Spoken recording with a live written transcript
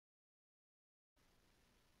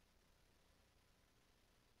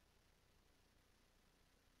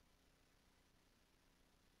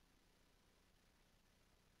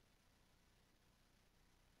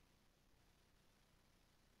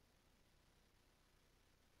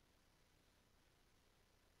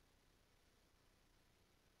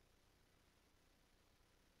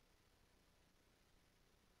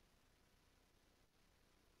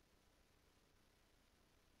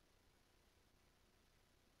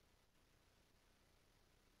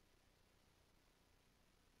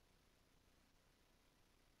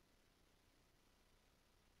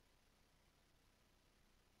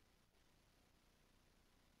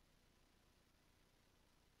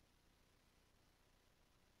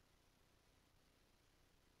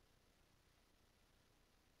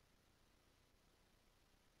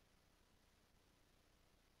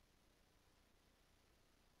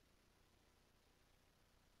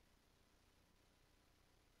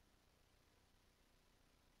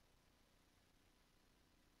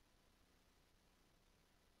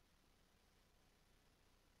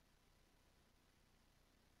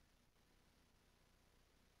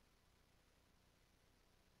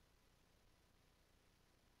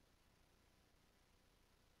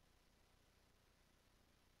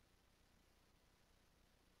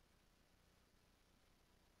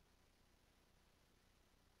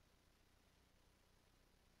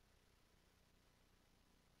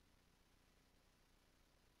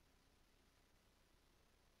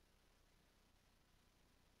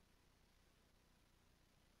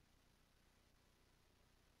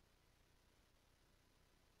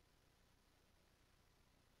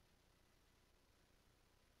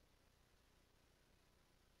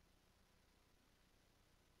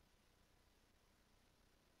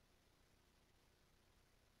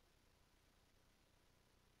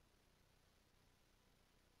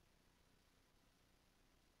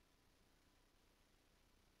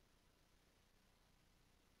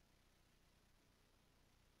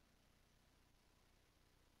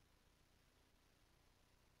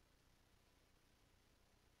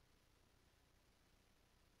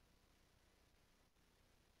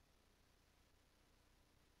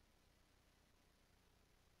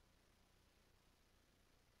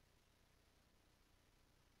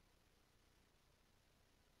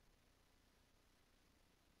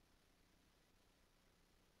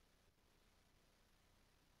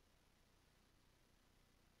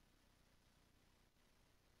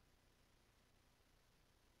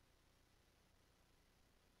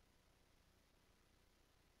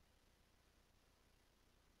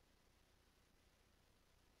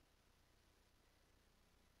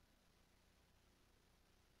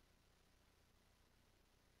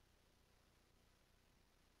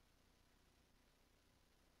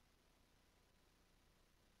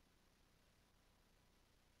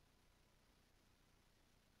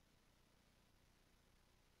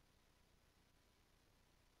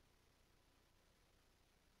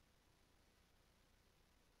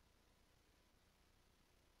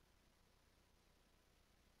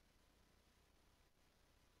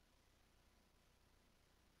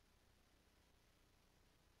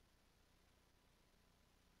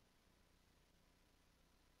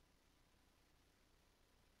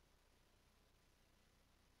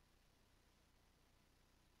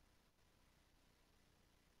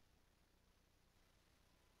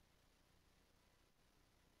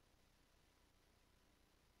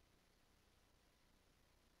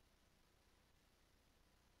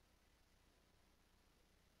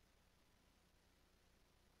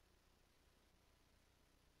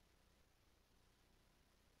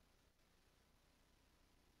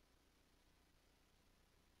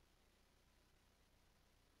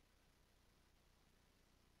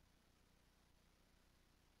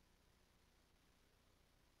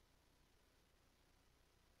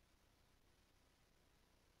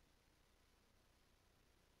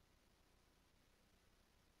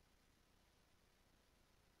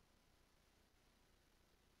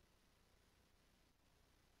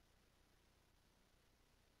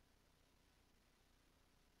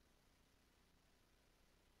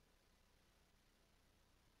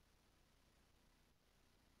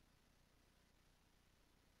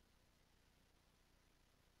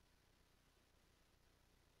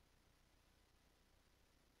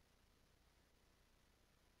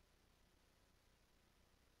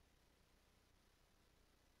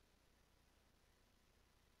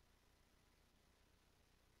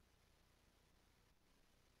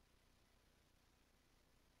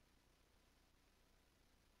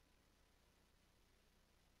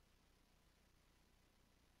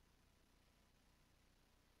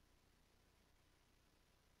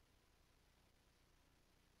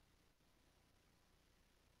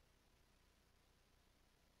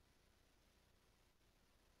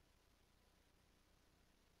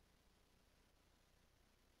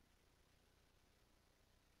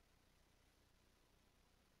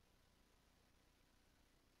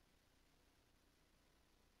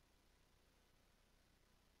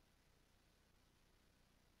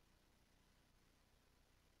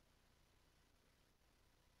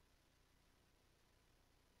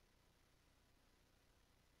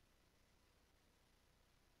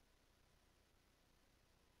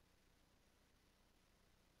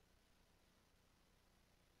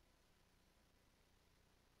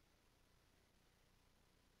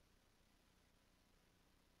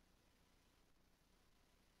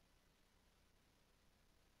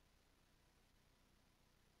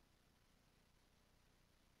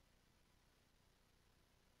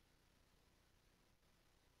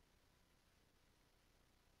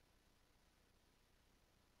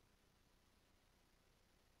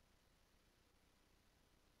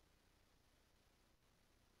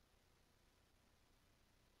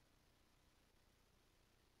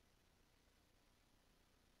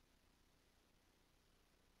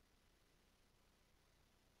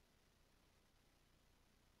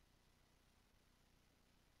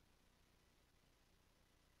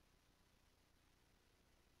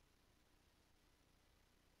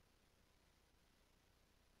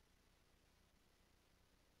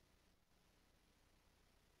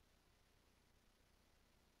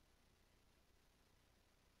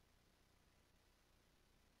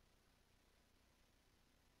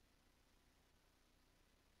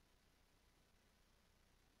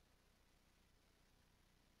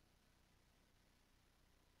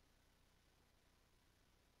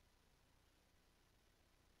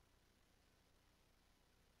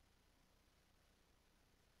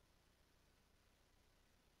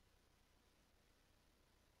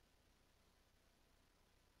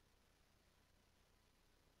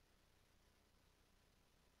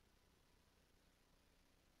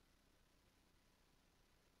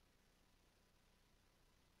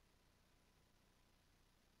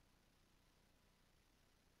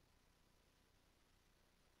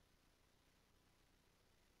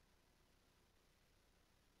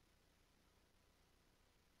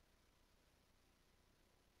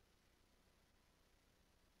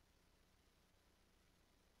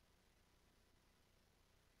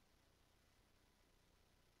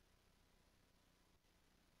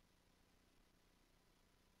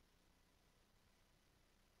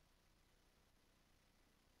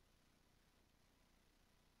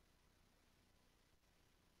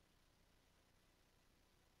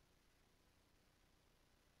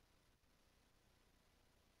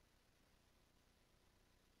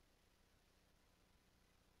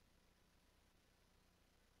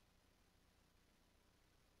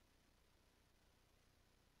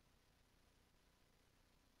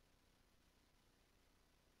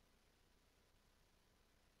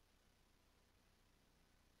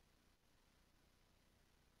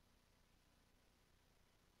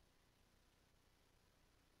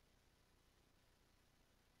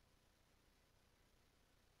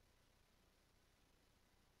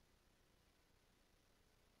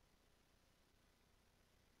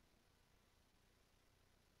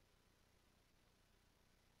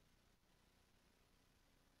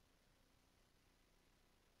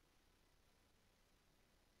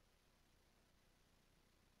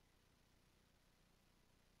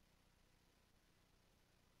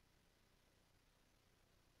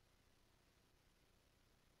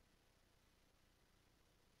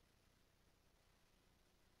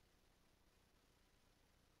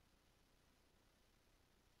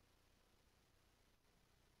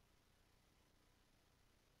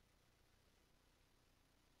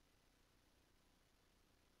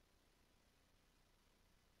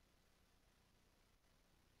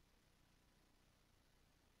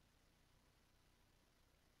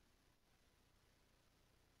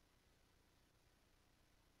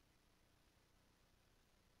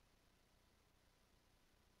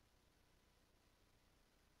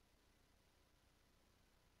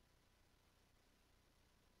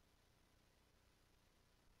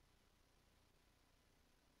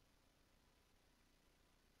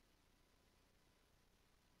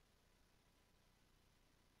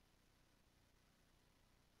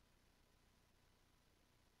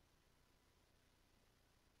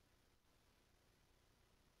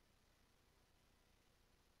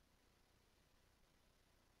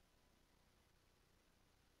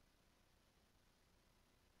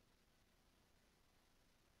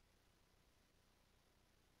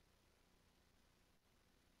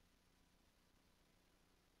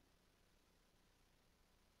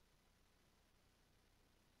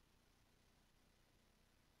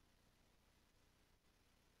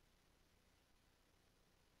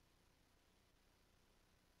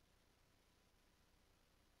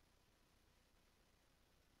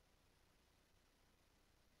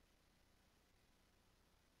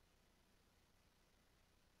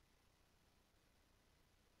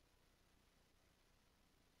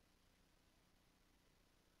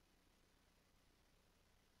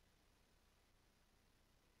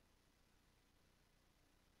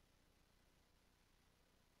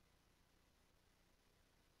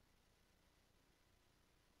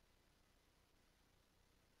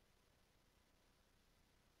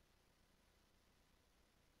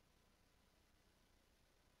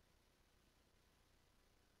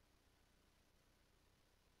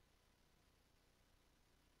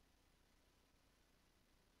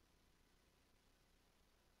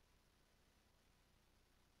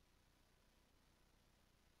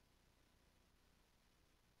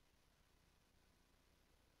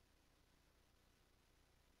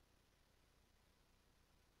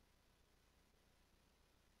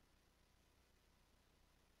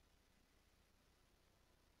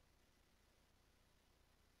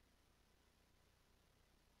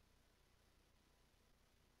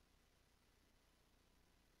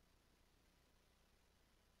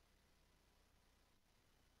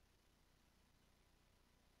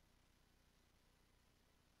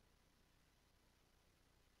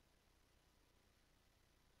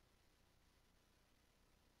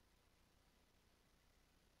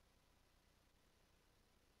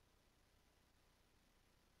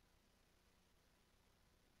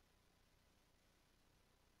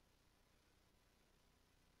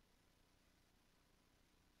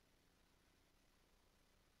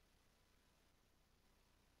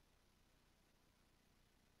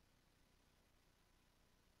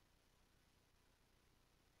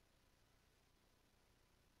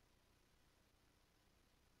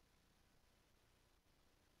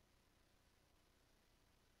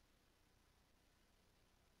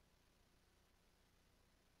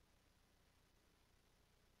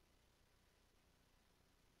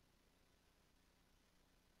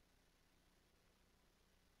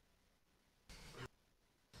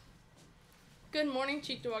Good morning,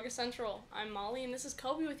 Cheektowaga Central. I'm Molly, and this is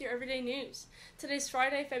Kobe with your Everyday News. Today's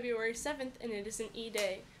Friday, February 7th, and it is an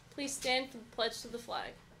E-Day. Please stand for the pledge to the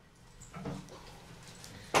flag.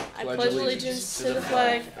 I pledge allegiance to the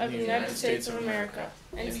flag of the United States of America,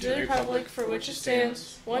 and to the republic for which it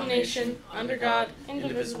stands, one nation, under God,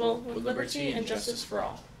 indivisible, with liberty and justice for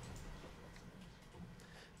all.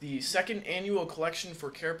 The second annual collection for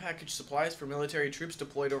care package supplies for military troops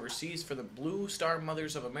deployed overseas for the Blue Star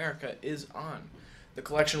Mothers of America is on. The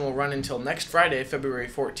collection will run until next Friday, February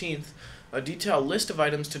 14th. A detailed list of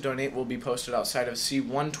items to donate will be posted outside of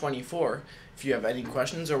C-124. If you have any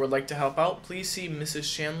questions or would like to help out, please see Mrs.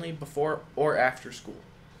 Shanley before or after school.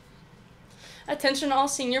 Attention all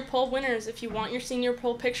senior poll winners. If you want your senior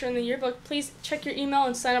poll picture in the yearbook, please check your email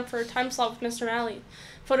and sign up for a time slot with Mr. Malley.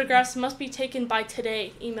 Photographs must be taken by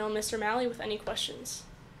today. Email Mr. Malley with any questions.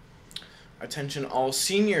 Attention all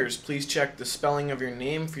seniors, please check the spelling of your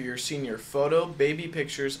name for your senior photo, baby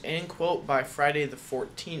pictures, and quote by Friday the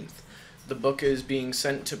 14th. The book is being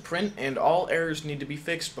sent to print and all errors need to be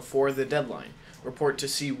fixed before the deadline. Report to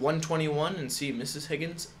C-121 and see Mrs.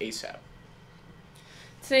 Higgins ASAP.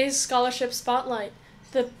 Today's scholarship spotlight.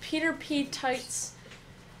 The Peter P. Tights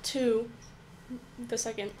II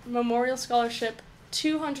Memorial Scholarship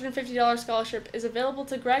 $250 scholarship is available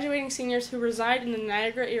to graduating seniors who reside in the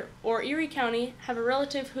Niagara or Erie County, have a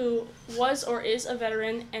relative who was or is a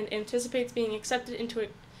veteran, and anticipates being accepted into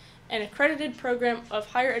an accredited program of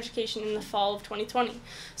higher education in the fall of 2020.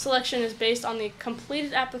 Selection is based on the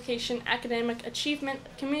completed application, academic achievement,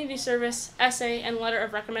 community service, essay, and letter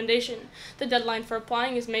of recommendation. The deadline for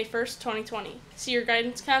applying is May 1st, 2020. See your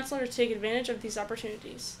guidance counselor to take advantage of these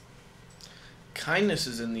opportunities. Kindness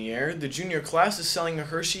is in the air. The junior class is selling a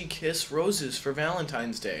Hershey Kiss roses for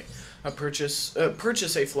Valentine's Day. Purchase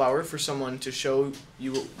a flower for someone to show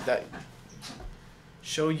you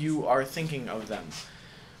are thinking of them.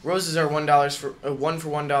 Roses are $1 for $1 for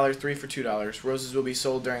 $1, 3 for $2. Roses will be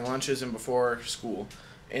sold during lunches and before school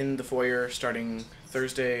in the foyer starting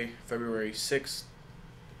Thursday, February 6th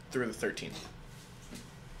through the 13th.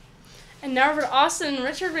 And now over to Austin and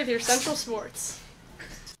Richard with your Central Sports.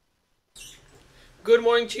 Good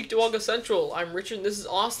morning, Cheektowaga Central. I'm Richard, and this is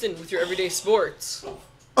Austin with your Everyday Sports.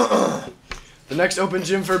 The next open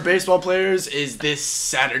gym for baseball players is this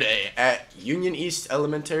Saturday at Union East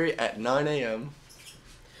Elementary at 9 a.m.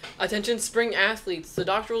 Attention spring athletes. The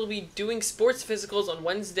doctor will be doing sports physicals on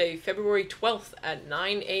Wednesday, February 12th at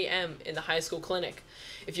 9 a.m. in the high school clinic.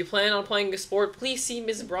 If you plan on playing a sport, please see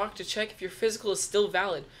Ms. Brock to check if your physical is still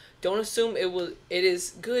valid. Don't assume it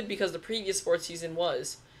is good because the previous sports season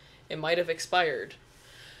was. It might have expired.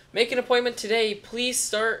 Make an appointment today. Please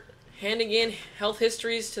start handing in health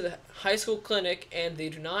histories to the high school clinic, and they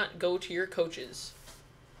do not go to your coaches.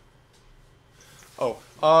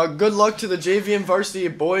 Good luck to the JV and varsity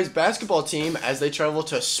boys basketball team as they travel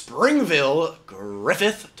to Springville,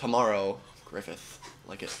 Griffith tomorrow. Griffith,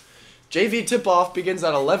 like it. JV tip-off begins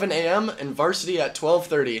at 11 a.m. and varsity at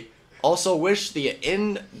 12:30. Also wish the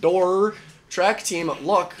indoor track team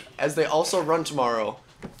luck as they also run tomorrow.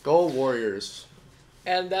 Go Warriors.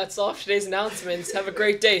 And that's all for today's announcements. Have a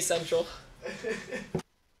great day, Central.